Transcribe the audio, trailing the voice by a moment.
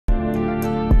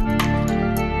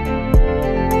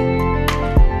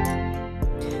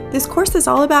this course is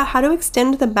all about how to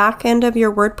extend the back end of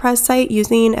your WordPress site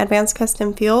using advanced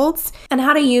custom fields and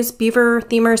how to use Beaver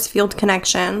Themers field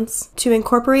connections to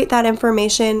incorporate that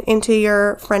information into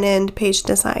your front end page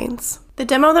designs. The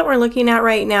demo that we're looking at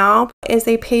right now is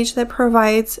a page that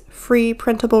provides free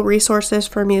printable resources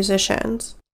for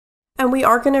musicians. And we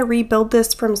are going to rebuild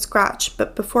this from scratch,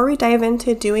 but before we dive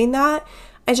into doing that,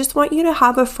 I just want you to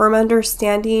have a firm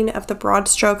understanding of the broad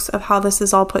strokes of how this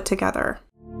is all put together.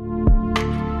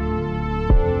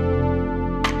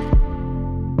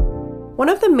 One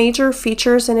of the major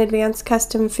features in advanced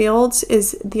custom fields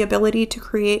is the ability to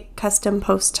create custom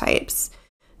post types.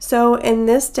 So in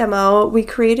this demo, we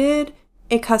created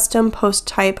a custom post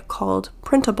type called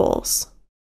Printables.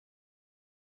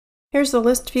 Here's the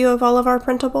list view of all of our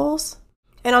printables.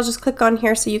 And I'll just click on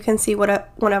here so you can see what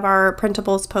one of our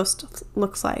Printables posts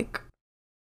looks like.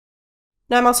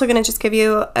 Now I'm also going to just give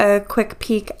you a quick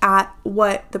peek at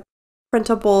what the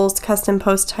Printables custom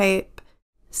post type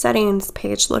settings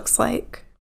page looks like.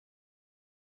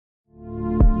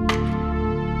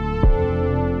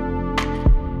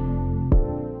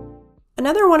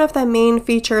 Another one of the main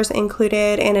features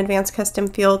included in advanced custom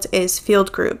fields is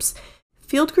field groups.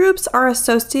 Field groups are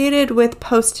associated with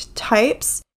post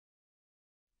types,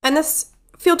 and this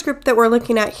field group that we're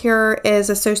looking at here is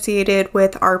associated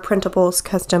with our Printables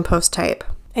custom post type.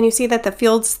 And you see that the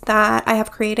fields that I have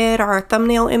created are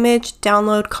thumbnail image,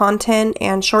 download content,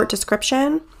 and short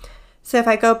description. So if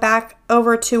I go back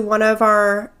over to one of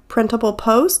our printable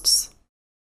posts,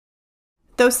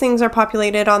 those things are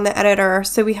populated on the editor.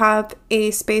 So we have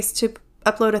a space to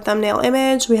upload a thumbnail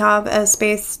image, we have a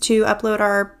space to upload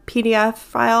our PDF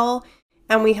file,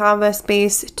 and we have a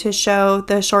space to show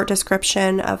the short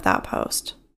description of that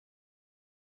post.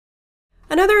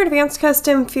 Another advanced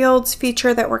custom fields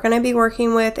feature that we're going to be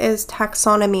working with is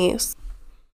taxonomies.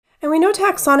 And we know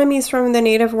taxonomies from the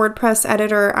native WordPress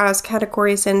editor as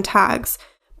categories and tags,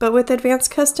 but with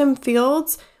advanced custom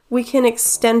fields, we can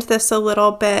extend this a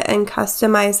little bit and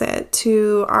customize it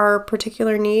to our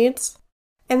particular needs.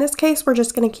 In this case, we're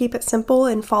just going to keep it simple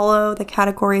and follow the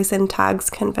categories and tags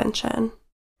convention.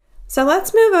 So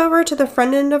let's move over to the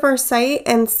front end of our site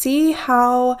and see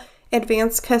how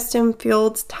advanced custom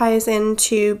fields ties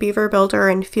into Beaver Builder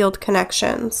and field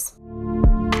connections.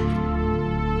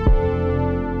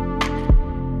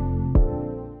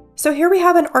 So here we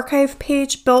have an archive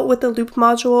page built with the loop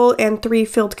module and 3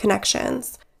 field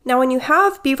connections. Now when you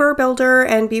have Beaver Builder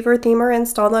and Beaver Themer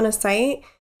installed on a site,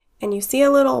 and you see a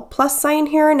little plus sign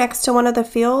here next to one of the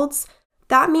fields,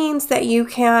 that means that you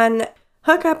can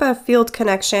hook up a field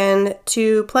connection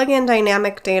to plug in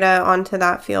dynamic data onto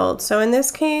that field. So in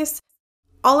this case,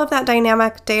 all of that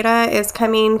dynamic data is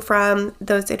coming from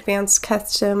those advanced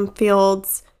custom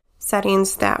fields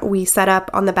settings that we set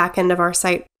up on the back end of our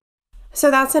site.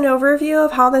 So that's an overview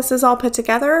of how this is all put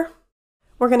together.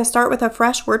 We're going to start with a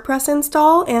fresh WordPress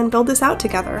install and build this out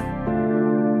together.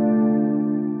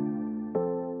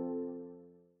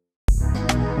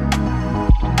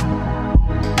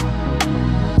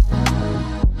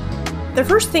 The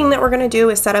first thing that we're going to do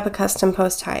is set up a custom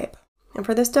post type. And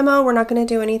for this demo, we're not going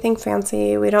to do anything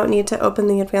fancy. We don't need to open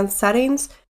the advanced settings.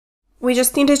 We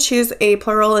just need to choose a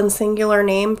plural and singular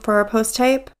name for our post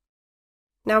type.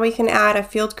 Now we can add a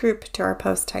field group to our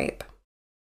post type.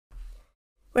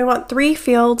 We want 3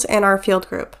 fields in our field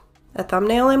group: a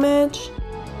thumbnail image,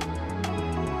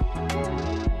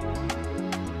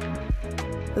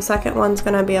 the second one's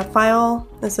going to be a file.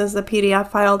 This is the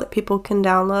PDF file that people can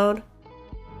download.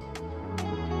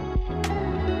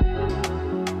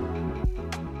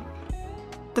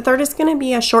 The third is going to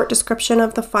be a short description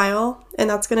of the file, and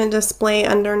that's going to display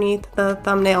underneath the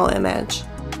thumbnail image.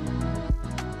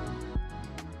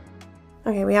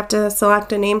 Okay, we have to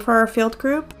select a name for our field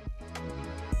group.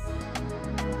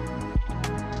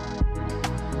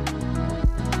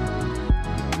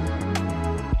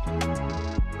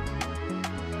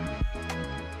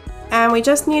 And we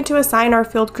just need to assign our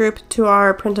field group to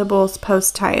our Printables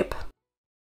post type.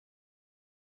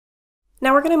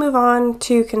 Now we're going to move on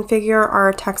to configure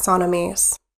our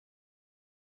taxonomies.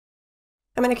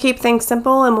 I'm going to keep things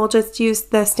simple and we'll just use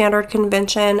the standard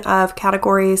convention of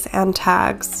categories and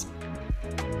tags.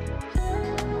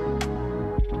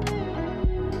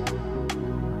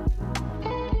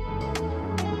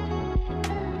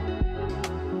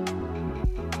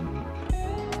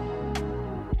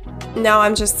 Now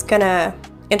I'm just going to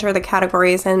enter the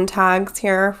categories and tags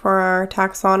here for our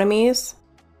taxonomies.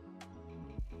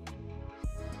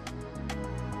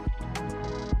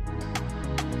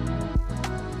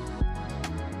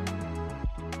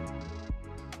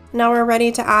 Now we're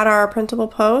ready to add our printable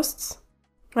posts.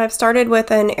 I've started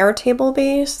with an Airtable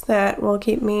base that will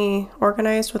keep me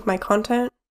organized with my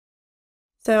content.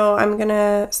 So I'm going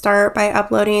to start by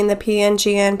uploading the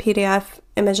PNG and PDF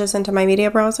images into my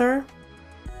media browser.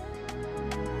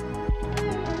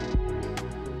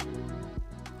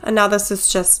 And now this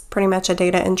is just pretty much a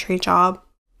data entry job.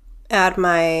 Add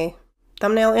my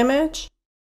thumbnail image.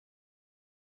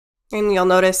 And you'll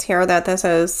notice here that this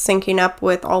is syncing up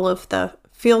with all of the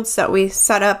fields that we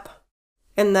set up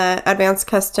in the Advanced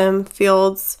Custom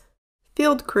Fields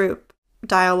field group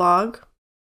dialog.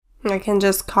 I can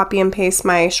just copy and paste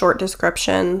my short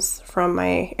descriptions from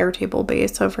my Airtable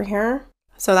base over here.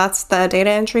 So that's the data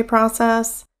entry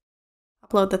process.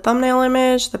 Upload the thumbnail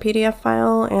image, the PDF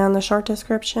file, and the short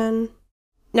description.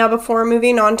 Now, before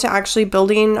moving on to actually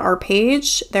building our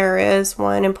page, there is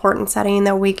one important setting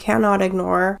that we cannot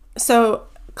ignore. So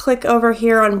click over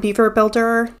here on Beaver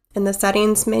Builder in the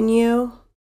settings menu.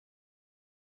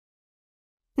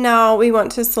 Now we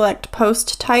want to select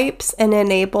post types and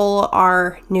enable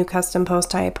our new custom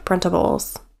post type,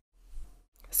 Printables.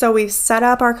 So we've set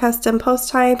up our custom post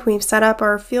type, we've set up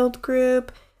our field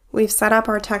group, we've set up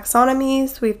our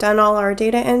taxonomies, we've done all our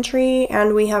data entry,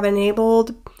 and we have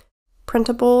enabled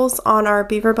Printables on our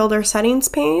Beaver Builder settings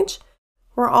page.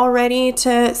 We're all ready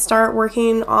to start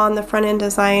working on the front end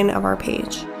design of our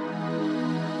page.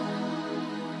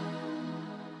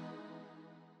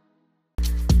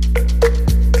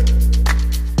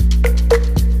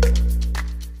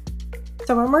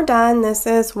 So when we're done, this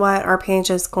is what our page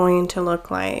is going to look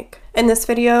like. In this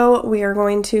video, we are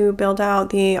going to build out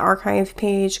the archive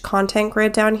page content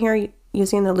grid down here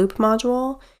using the loop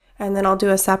module. And then I'll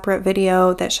do a separate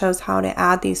video that shows how to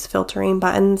add these filtering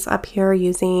buttons up here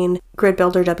using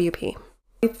Gridbuilder WP.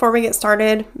 Before we get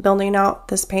started building out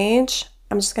this page,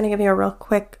 I'm just going to give you a real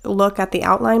quick look at the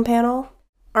outline panel.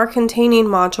 Our containing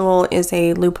module is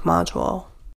a loop module.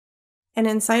 And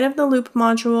inside of the loop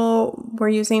module, we're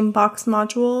using box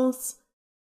modules,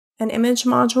 an image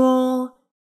module,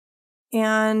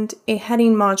 and a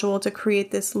heading module to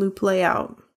create this loop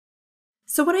layout.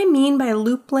 So what I mean by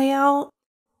loop layout,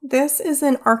 this is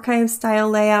an archive style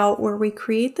layout where we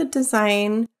create the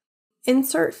design,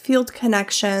 insert field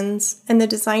connections, and the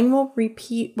design will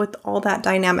repeat with all that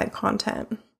dynamic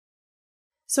content.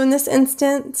 So in this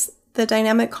instance, the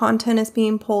dynamic content is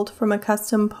being pulled from a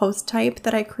custom post type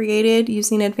that I created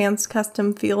using advanced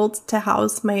custom fields to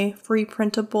house my free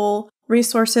printable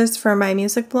resources for my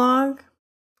music blog.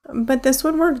 But this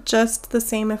would work just the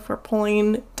same if we're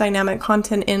pulling dynamic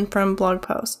content in from blog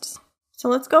posts. So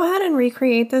let's go ahead and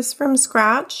recreate this from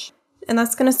scratch. And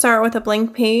that's going to start with a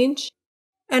blank page.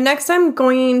 And next I'm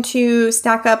going to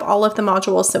stack up all of the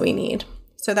modules that we need.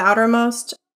 So the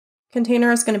outermost container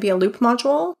is going to be a loop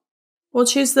module. We'll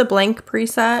choose the blank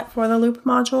preset for the loop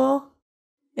module.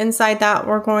 Inside that,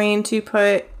 we're going to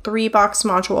put 3 box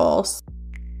modules.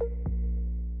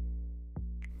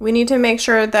 We need to make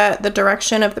sure that the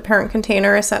direction of the parent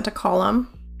container is set to column.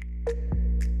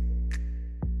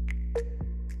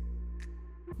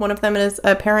 One of them is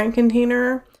a parent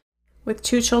container with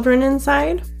 2 children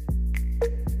inside.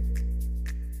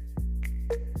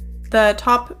 The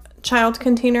top child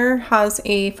container has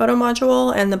a photo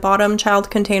module and the bottom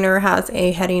child container has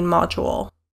a heading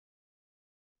module.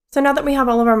 So now that we have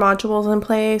all of our modules in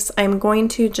place, I'm going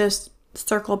to just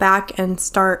circle back and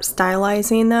start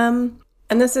stylizing them.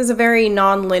 And this is a very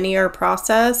non-linear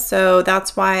process, so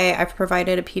that's why I've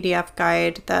provided a PDF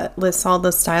guide that lists all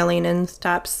the styling and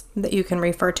steps that you can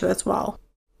refer to as well.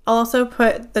 I'll also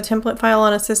put the template file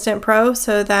on Assistant Pro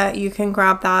so that you can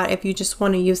grab that if you just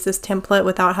want to use this template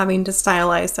without having to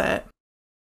stylize it.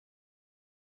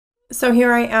 So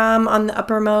here I am on the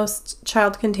uppermost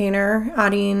child container,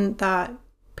 adding that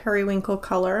periwinkle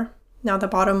color. Now the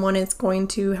bottom one is going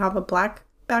to have a black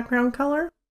background color.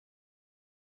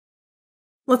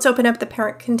 Let's open up the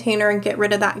parent container and get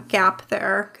rid of that gap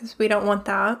there because we don't want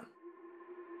that.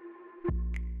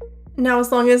 Now,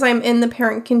 as long as I'm in the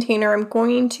parent container, I'm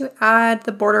going to add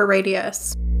the border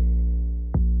radius.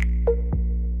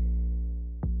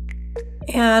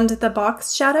 And the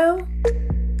box shadow.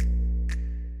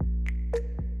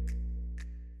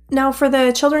 Now for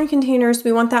the children containers,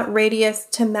 we want that radius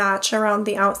to match around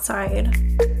the outside.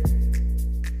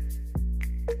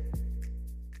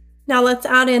 Now let's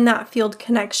add in that field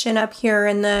connection up here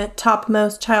in the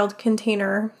topmost child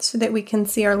container so that we can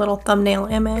see our little thumbnail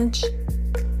image.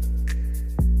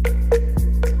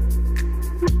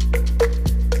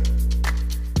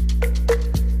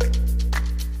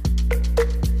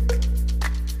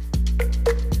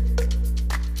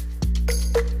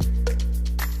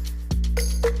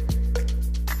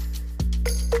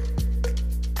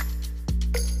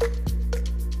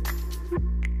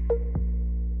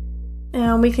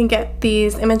 And we can get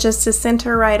these images to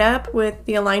center right up with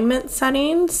the alignment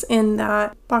settings in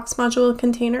that box module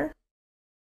container.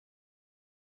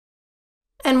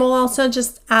 And we'll also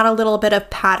just add a little bit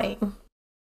of padding.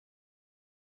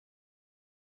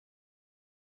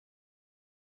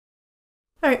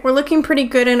 All right, we're looking pretty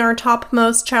good in our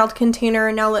topmost child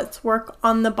container. Now let's work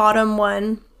on the bottom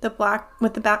one, the black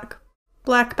with the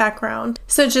black background.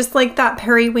 So just like that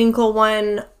periwinkle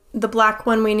one, the black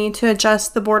one, we need to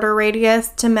adjust the border radius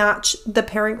to match the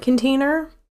parent container.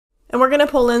 And we're going to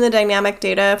pull in the dynamic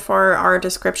data for our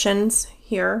descriptions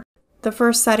here. The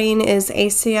first setting is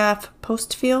ACF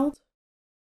post field.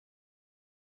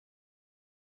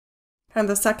 And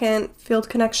the second field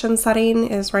connection setting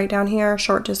is right down here,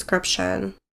 short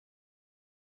description.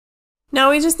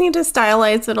 Now we just need to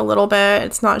stylize it a little bit.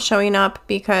 It's not showing up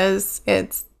because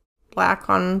it's black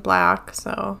on black,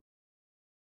 so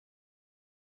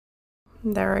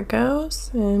there it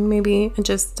goes. And maybe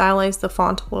just stylize the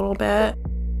font a little bit.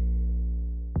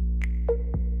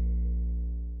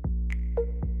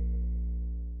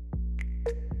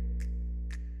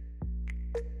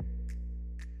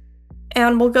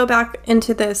 And we'll go back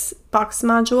into this box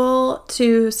module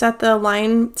to set the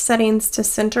line settings to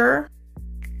center.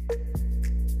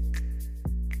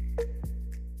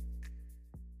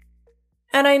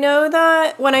 And I know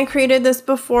that when I created this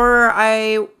before,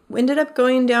 I ended up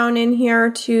going down in here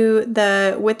to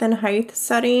the width and height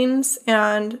settings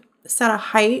and set a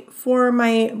height for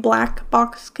my black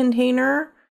box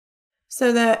container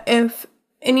so that if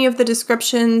any of the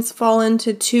descriptions fall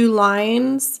into 2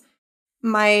 lines,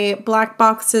 my black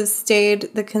boxes stayed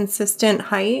the consistent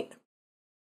height.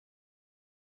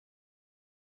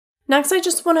 Next, I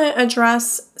just want to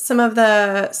address some of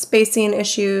the spacing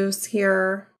issues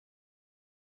here.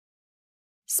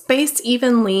 Space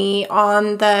evenly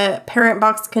on the parent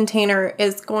box container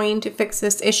is going to fix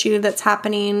this issue that's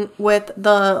happening with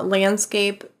the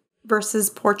landscape versus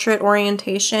portrait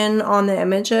orientation on the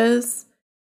images,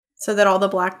 so that all the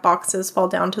black boxes fall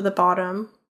down to the bottom.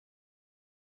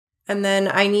 And then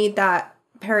I need that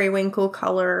periwinkle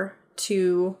color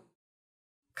to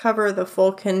cover the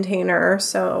full container.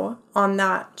 So on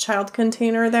that child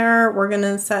container there, we're going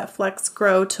to set flex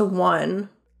grow to 1.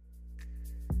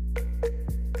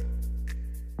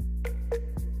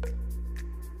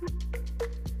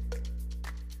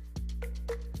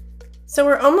 So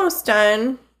we're almost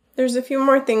done. There's a few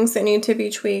more things that need to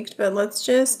be tweaked, but let's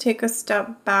just take a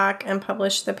step back and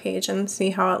publish the page and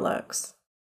see how it looks.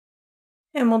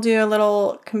 And we'll do a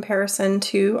little comparison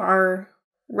to our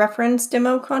reference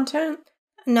demo content.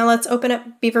 Now let's open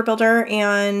up Beaver Builder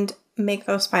and make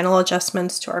those final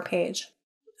adjustments to our page.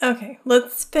 Okay,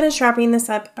 let's finish wrapping this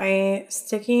up by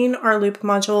sticking our loop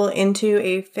module into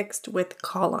a fixed width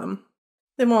column.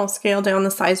 Then we'll scale down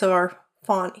the size of our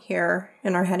font here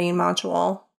in our heading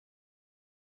module.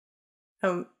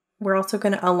 We're also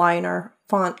going to align our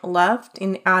font left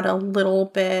and add a little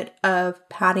bit of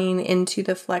padding into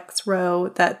the flex row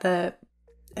that the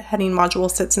heading module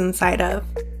sits inside of.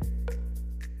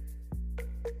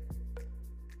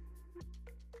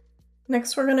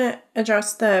 Next, we're going to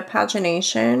adjust the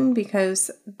pagination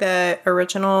because the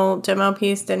original demo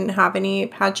piece didn't have any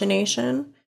pagination.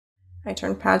 I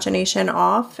turned pagination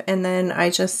off and then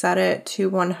I just set it to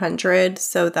 100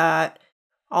 so that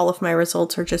all of my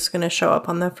results are just going to show up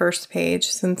on the first page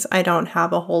since I don't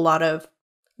have a whole lot of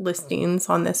listings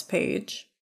on this page.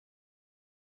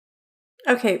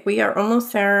 Okay, we are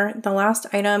almost there. The last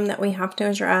item that we have to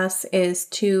address is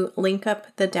to link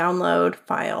up the download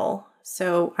file.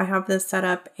 So I have this set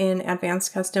up in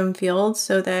Advanced Custom Fields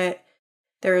so that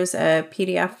there is a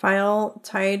PDF file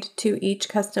tied to each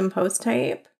custom post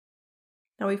type.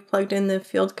 Now we've plugged in the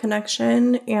field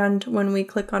connection, and when we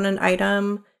click on an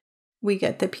item, we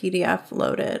get the PDF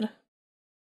loaded.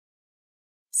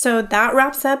 So that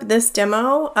wraps up this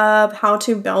demo of how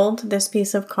to build this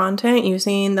piece of content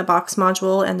using the box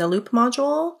module and the loop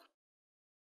module.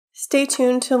 Stay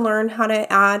tuned to learn how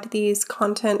to add these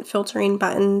content filtering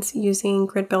buttons using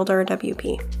Gridbuilder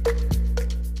WP.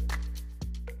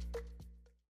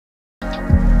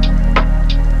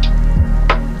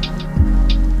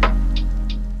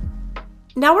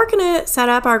 Now we're going to set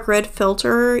up our grid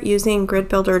filter using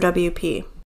Gridbuilder WP.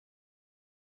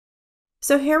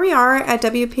 So here we are at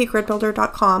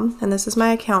wpgridbuilder.com, and this is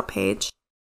my account page.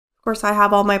 Of course, I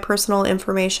have all my personal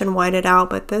information whited out,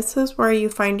 but this is where you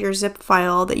find your zip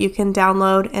file that you can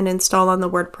download and install on the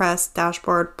WordPress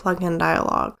dashboard plugin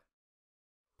dialog.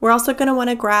 We're also going to want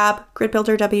to grab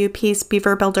Gridbuilder WP's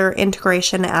Beaver Builder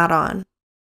integration add-on.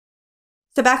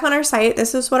 So back on our site,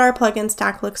 this is what our plugin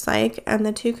stack looks like, and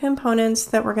the two components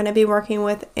that we're going to be working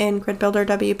with in Gridbuilder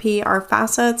WP are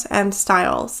facets and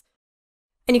styles.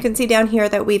 And you can see down here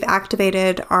that we've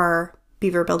activated our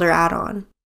Beaver Builder add-on.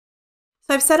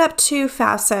 So I've set up two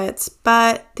facets,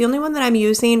 but the only one that I'm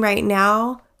using right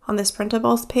now on this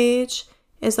Printables page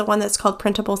is the one that's called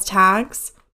Printables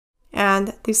Tags.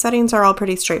 And these settings are all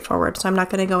pretty straightforward, so I'm not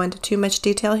going to go into too much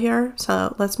detail here.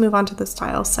 So let's move on to the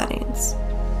style settings.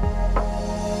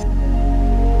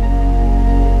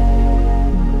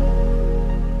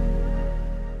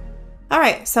 All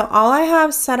right, so all I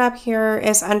have set up here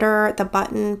is under the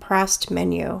button pressed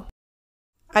menu.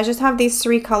 I just have these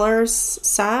three colors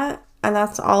set, and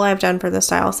that's all I've done for the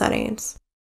style settings.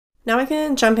 Now we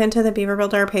can jump into the Beaver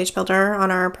Builder page builder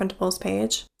on our Printables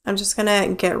page. I'm just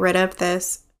gonna get rid of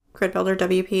this Gridbuilder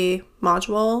WP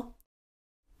module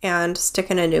and stick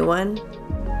in a new one.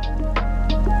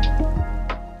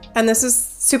 And this is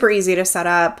super easy to set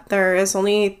up. There is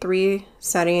only 3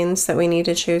 settings that we need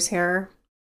to choose here.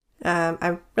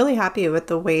 I'm really happy with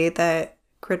the way that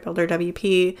Gridbuilder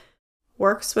WP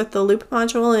works with the loop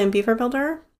module in Beaver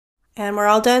Builder. And we're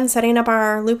all done setting up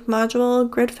our loop module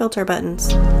grid filter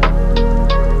buttons.